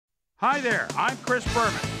Hi there, I'm Chris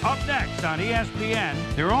Berman. Up next on ESPN,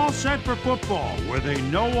 they're all set for football, where they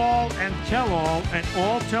know all and tell all at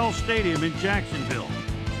All-Tel Stadium in Jacksonville.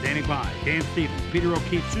 Standing by, Dan Stevens, Peter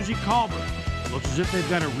O'Keefe, Susie Colbert. Looks as if they've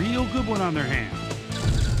got a real good one on their hands.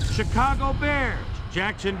 Chicago Bears,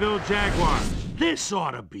 Jacksonville Jaguars. This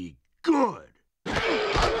ought to be good.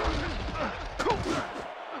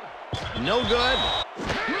 No good.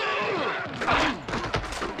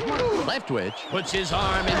 Leftwich puts his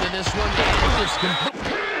arm into this one and is complete.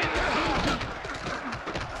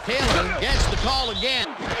 Taylor gets the call again.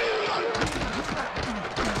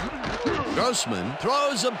 Grossman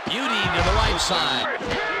throws a beauty to the right side.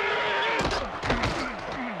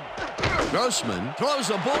 Grossman throws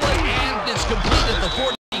a bullet and it's complete at the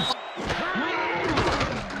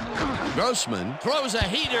 45. Grossman throws a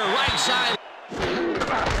heater right side.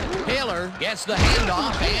 Taylor gets the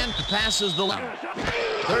handoff and passes the line.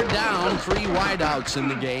 Third down, 3 wideouts in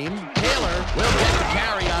the game. Taylor will get the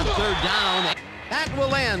carry on third down. That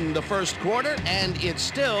will end the first quarter, and it's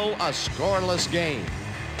still a scoreless game.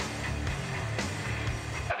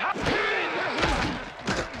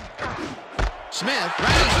 Smith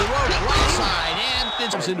grabs the rope right side and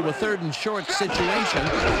it's into a 3rd and short situation.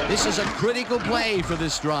 This is a critical play for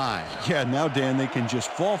this drive. Yeah, now, Dan, they can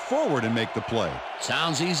just fall forward and make the play.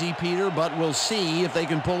 Sounds easy, Peter, but we'll see if they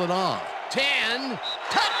can pull it off. 10,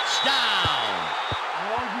 touchdown!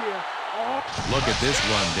 Look at this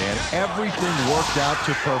run, Dan. Everything worked out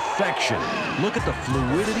to perfection. Look at the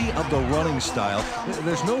fluidity of the running style.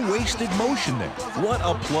 There's no wasted motion there. What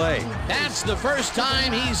a play. That's the first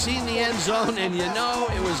time he's seen the end zone, and you know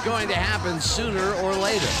it was going to happen sooner or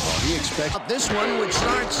later. Well, he expects this one, which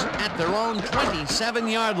starts at their own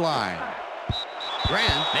 27-yard line.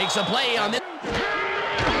 Grant makes a play on this.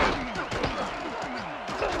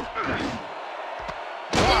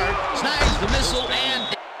 Clark snags the missile and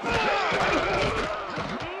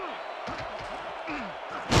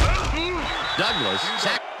Douglas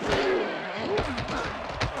sack.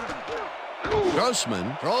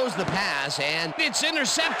 Grossman throws the pass and it's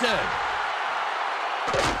intercepted.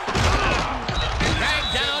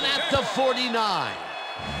 Dragged down at the 49.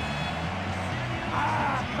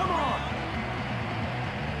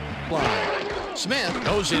 Smith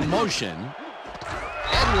goes in motion.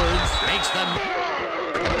 Edwards makes them.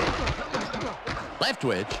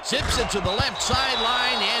 Leftwich zips it to the left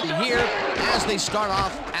sideline, and here as they start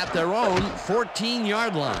off at their own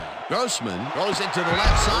 14-yard line. Grossman goes it to the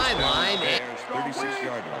left sideline.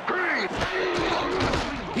 36-yard line.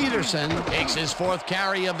 Peterson takes his 4th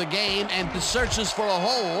carry of the game and searches for a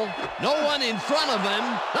hole. No one in front of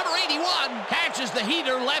him. Number 81 catches the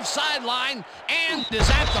heater left sideline and is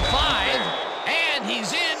at the 5, and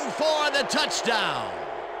he's in for the touchdown.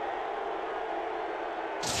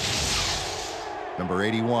 Number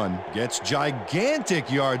 81 gets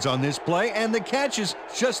gigantic yards on this play, and the catch is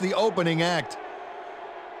just the opening act.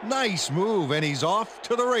 Nice move, and he's off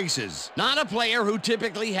to the races. Not a player who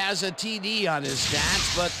typically has a TD on his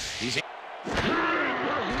stats, but he's...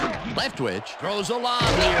 Leftwich throws a lob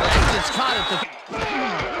here, and it's caught at the...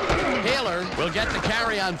 Taylor will get the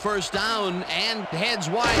carry on first down and heads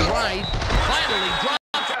wide right. Finally drops.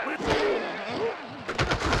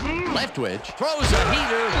 Leftwich throws a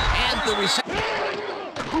heater, and the reception.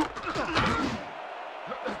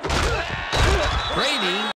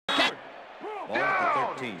 Brady. Ball at the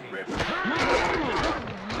 13.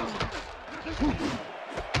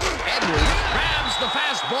 Edwards grabs the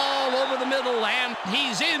fastball over the middle, and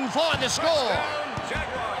he's in for the score.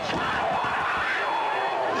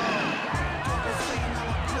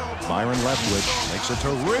 Byron Leftwich makes a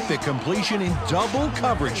terrific completion in double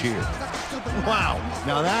coverage here. Wow,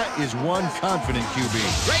 now that is one confident QB.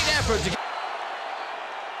 Great effort to...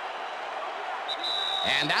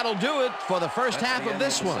 And that'll do it for the first half of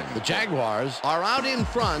this one. The Jaguars are out in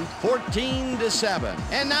front, 14-7.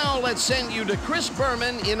 And now let's send you to Chris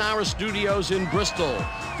Berman in our studios in Bristol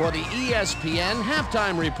for the ESPN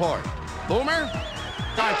halftime report. Boomer,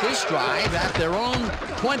 start this drive at their own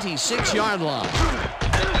 26-yard line.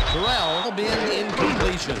 Terrell been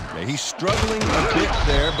incompletion. Yeah, he's struggling a bit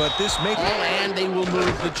there, but this makes... And they will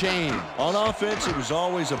move the chain. On offense, it was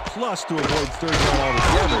always a plus to avoid third down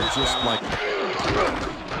altogether, just like...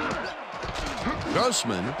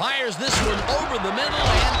 Grossman fires this one over the middle,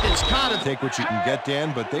 and it's caught. Take what you can get,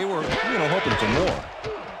 Dan, but they were, hoping for more.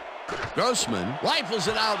 Grossman rifles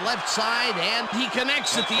it out left side, and he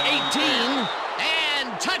connects at the 18,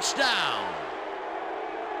 and touchdown.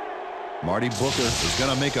 Marty Booker is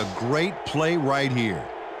going to make a great play right here.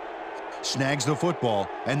 Snags the football,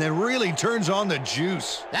 and then really turns on the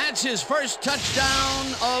juice. That's his first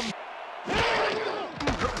touchdown of...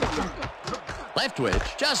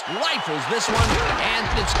 Leftwich just rifles this one,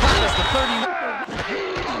 and it's caught as the 30.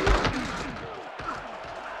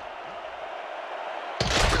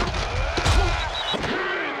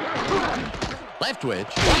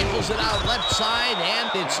 Leftwich rifles it out left side, and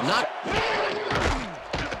it's not.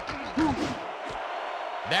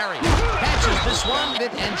 Barry catches this one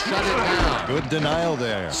and shut it down. Good denial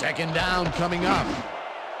there. Second down coming up.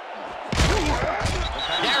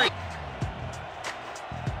 Barry.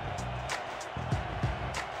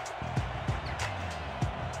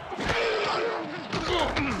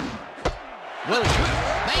 Williams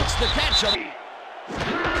makes the catch.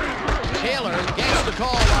 Taylor gets the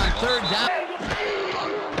call on third down.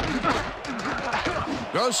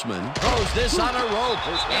 Grossman throws this on a rope.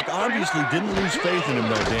 Obviously didn't lose faith in him,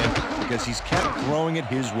 though, Dan, because he's kept throwing it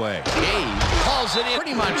his way. Gabe calls it in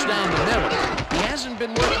pretty much down the middle. He hasn't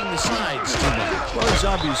been working the sides too much. Well, he's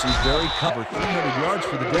obviously very covered. 300 yards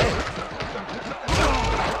for the day.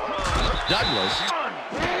 Douglas.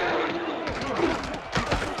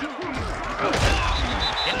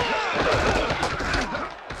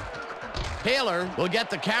 Taylor will get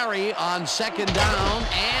the carry on second down,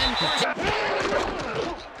 and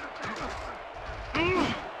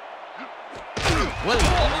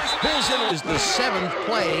Williams pulls it. Is the 7th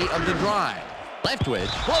play of the drive. Leftwich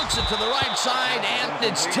floats it to the right side, and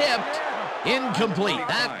it's tipped. Incomplete.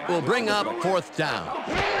 That will bring up 4th down.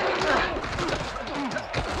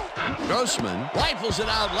 Grossman rifles it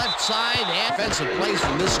out left side. Offensive plays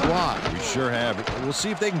from this squad. We sure have. We'll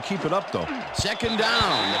see if they can keep it up, though. Second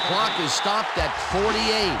down. The clock is stopped at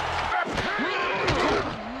 48.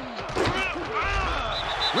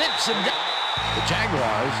 Rips him down. The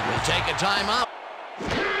Jaguars will take a timeout.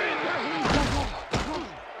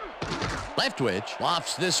 Leftwich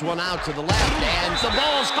lofts this one out to the left, and the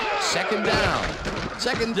ball's second down.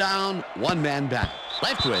 Second down, one man back.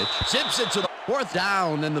 Leftwich zips it to the 4th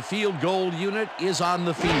down, and the field goal unit is on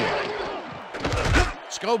the field.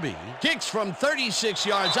 Scobie kicks from 36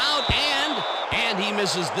 yards out, and he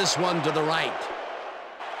misses this one to the right.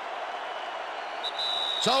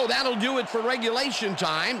 So that'll do it for regulation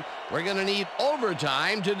time. We're going to need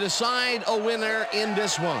overtime to decide a winner in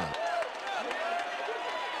this one.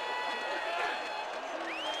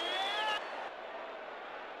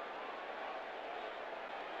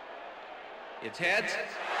 It's heads.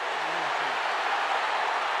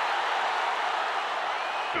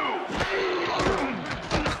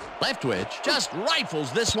 Leftwich just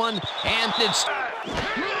rifles this one, and it's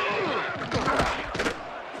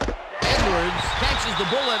Edwards catches the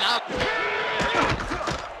bullet out.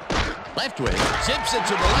 Leftwich zips it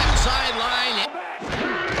to the left sideline.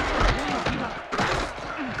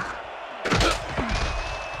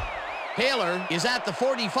 Taylor is at the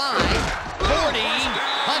 45, 40,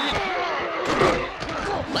 100.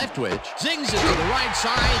 Leftwich zings it to the right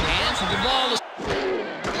side, and the ball is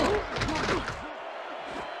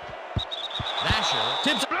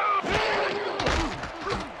tips.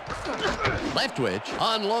 Leftwich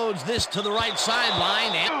unloads this to the right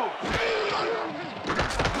sideline, and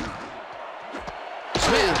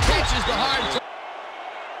Smith catches the hard.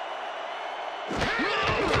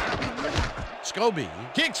 Scobie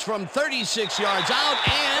kicks from 36 yards out,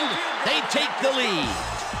 and they take the lead.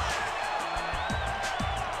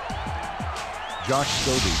 Josh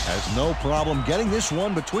Scobie has no problem getting this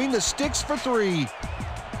one between the sticks for 3.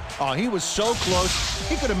 Oh, he was so close.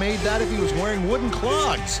 He could have made that if he was wearing wooden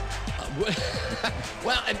clogs.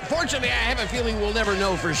 Well, unfortunately, I have a feeling we'll never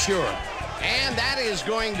know for sure. And that is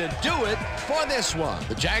going to do it for this one.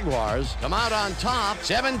 The Jaguars come out on top,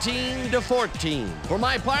 17-14. For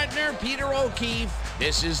my partner, Peter O'Keefe,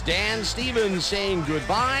 this is Dan Stevens saying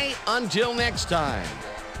goodbye until next time.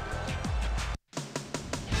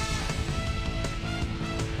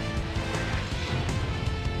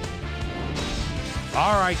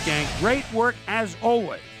 All right, gang, great work as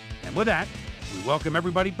always. And with that, we welcome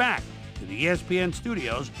everybody back to the ESPN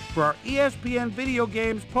studios for our ESPN Video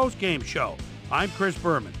Games postgame show. I'm Chris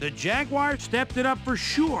Berman. The Jaguars stepped it up for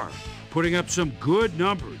sure, putting up some good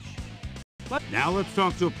numbers. But now let's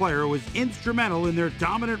talk to a player who was instrumental in their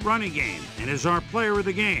dominant running game and is our player of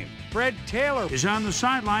the game. Fred Taylor is on the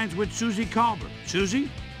sidelines with Susie Colbert. Susie?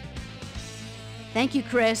 Thank you,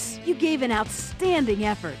 Chris. You gave an outstanding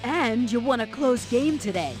effort, and you won a close game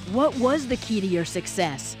today. What was the key to your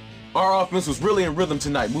success? Our offense was really in rhythm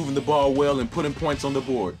tonight, moving the ball well and putting points on the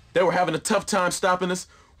board. They were having a tough time stopping us.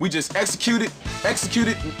 We just executed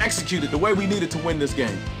the way we needed to win this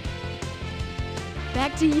game.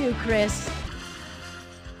 Back to you, Chris.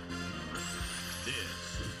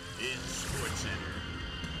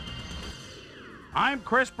 I'm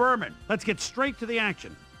Chris Berman. Let's get straight to the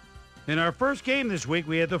action. In our first game this week,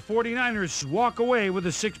 we had the 49ers walk away with a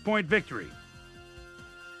 6-point victory.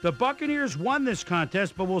 The Buccaneers won this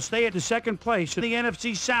contest, but will stay at the second place in the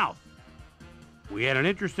NFC South. We had an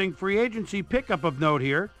interesting free agency pickup of note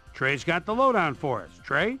here. Trey's got the lowdown for us.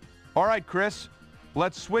 Trey? All right, Chris.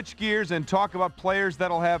 Let's switch gears and talk about players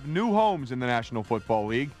that'll have new homes in the National Football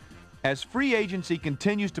League, as free agency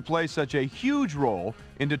continues to play such a huge role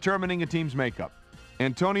in determining a team's makeup.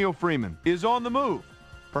 Antonio Freeman is on the move.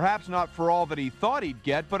 Perhaps not for all that he thought he'd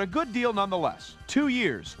get, but a good deal nonetheless. 2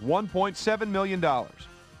 years, $1.7 million.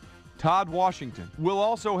 Todd Washington will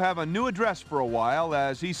also have a new address for a while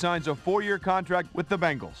as he signs a 4-year contract with the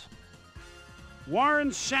Bengals. Warren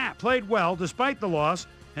Sapp played well despite the loss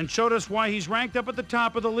and showed us why he's ranked up at the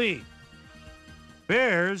top of the league.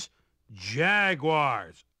 Bears,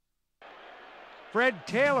 Jaguars. Fred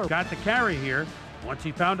Taylor got the carry here. Once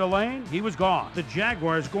he found a lane, he was gone. The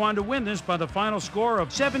Jaguars go on to win this by the final score of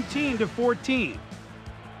 17-14.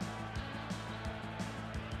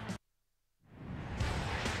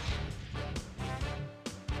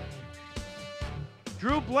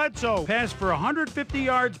 Drew Bledsoe passed for 150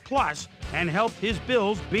 yards plus and helped his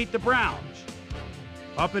Bills beat the Browns.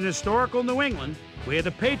 Up in historical New England, we had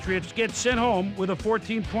the Patriots get sent home with a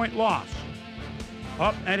 14-point loss.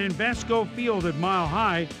 Up at Invesco Field at Mile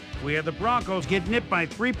High, we had the Broncos get nipped by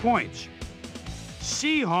 3 points.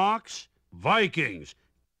 Seahawks, Vikings.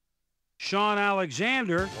 Sean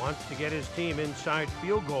Alexander wants to get his team inside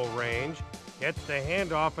field goal range. Gets the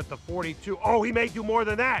handoff at the 42. Oh, he may do more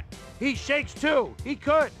than that. He shakes two. He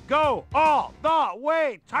could go all the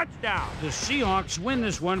way. Touchdown. The Seahawks win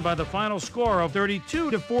this one by the final score of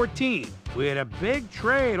 32-14. We had a big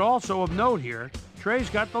trade also of note here.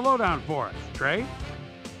 Trey's got the lowdown for us. Trey?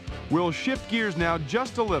 We'll shift gears now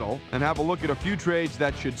just a little and have a look at a few trades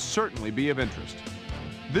that should certainly be of interest.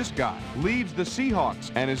 This guy leaves the Seahawks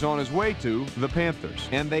and is on his way to the Panthers,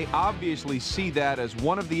 and they obviously see that as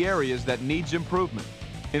one of the areas that needs improvement.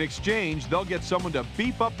 In exchange, they'll get someone to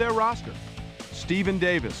beef up their roster. Stephen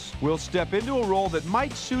Davis will step into a role that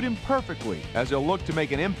might suit him perfectly as he'll look to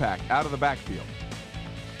make an impact out of the backfield.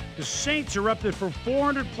 The Saints erupted for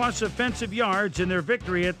 400-plus offensive yards in their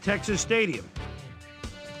victory at Texas Stadium.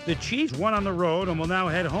 The Chiefs won on the road and will now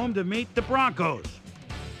head home to meet the Broncos.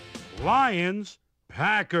 Lions,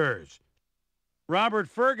 Packers. Robert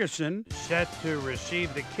Ferguson set to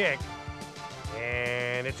receive the kick,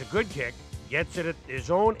 and it's a good kick. Gets it at his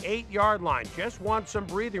own 8-yard line. Just wants some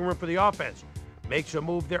breathing room for the offense. Makes a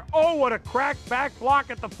move there. Oh, what a crack back block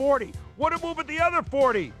at the 40. What a move at the other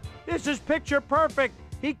 40. This is picture perfect.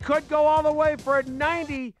 He could go all the way for a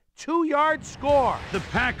 92-yard score. The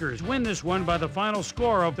Packers win this one by the final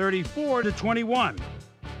score of 34-21.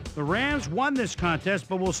 The Rams won this contest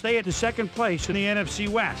but will stay at the second place in the NFC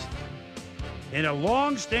West. In a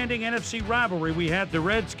long-standing NFC rivalry, we had the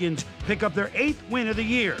Redskins pick up their 8th win of the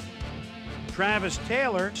year. Travis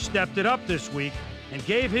Taylor stepped it up this week and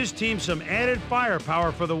gave his team some added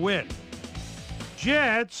firepower for the win.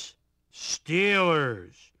 Jets,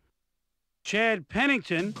 Steelers. Chad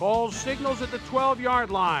Pennington calls signals at the 12-yard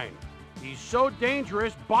line. He's so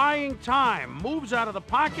dangerous, buying time, moves out of the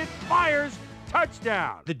pocket, fires,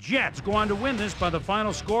 touchdown. The Jets go on to win this by the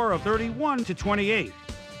final score of 31-28.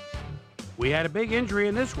 We had a big injury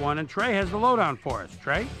in this one, and Trey has the lowdown for us.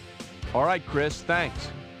 Trey? All right, Chris, thanks.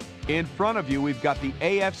 In front of you, we've got the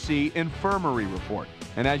AFC Infirmary Report.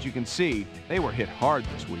 And as you can see, they were hit hard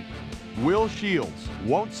this week. Will Shields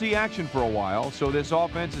won't see action for a while, so this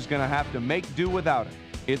offense is going to have to make do without it.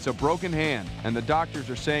 It's a broken hand, and the doctors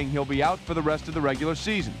are saying he'll be out for the rest of the regular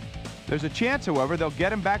season. There's a chance, however, they'll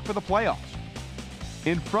get him back for the playoffs.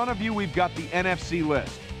 In front of you, we've got the NFC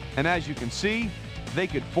list. And as you can see, they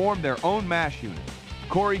could form their own MASH unit.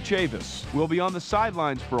 Corey Chavis will be on the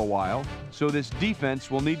sidelines for a while, so this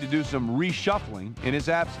defense will need to do some reshuffling in his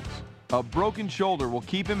absence. A broken shoulder will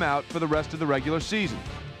keep him out for the rest of the regular season.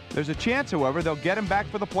 There's a chance, however, they'll get him back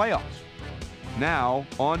for the playoffs. Now,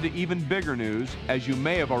 on to even bigger news, as you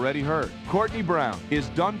may have already heard. Courtney Brown is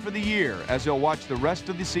done for the year as he'll watch the rest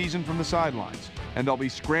of the season from the sidelines, and they'll be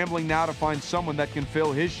scrambling now to find someone that can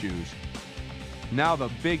fill his shoes. Now the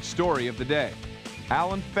big story of the day.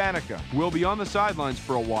 Alan Faneca will be on the sidelines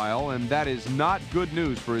for a while, and that is not good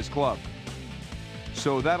news for his club.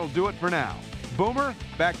 So that'll do it for now. Boomer,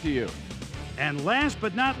 back to you. And last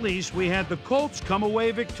but not least, we had the Colts come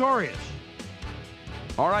away victorious.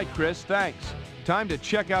 All right, Chris, thanks. Time to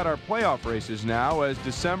check out our playoff races now as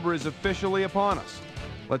December is officially upon us.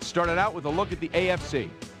 Let's start it out with a look at the AFC.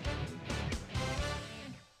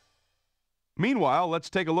 Meanwhile, let's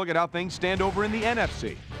take a look at how things stand over in the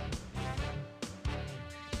NFC.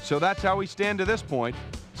 So that's how we stand to this point.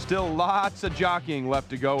 Still lots of jockeying left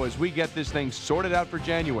to go as we get this thing sorted out for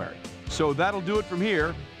January. So that'll do it from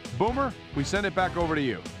here. Boomer, we send it back over to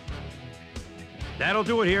you. That'll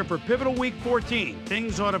do it here for Pivotal Week 14.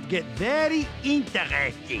 Things ought to get very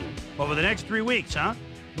interesting over the next 3 weeks, huh?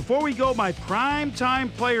 Before we go, my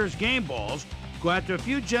primetime players' game balls go out to a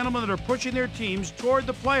few gentlemen that are pushing their teams toward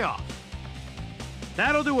the playoffs.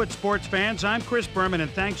 That'll do it, sports fans. I'm Chris Berman,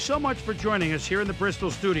 and thanks so much for joining us here in the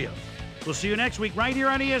Bristol studios. We'll see you next week right here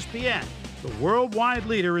on ESPN, the worldwide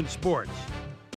leader in sports.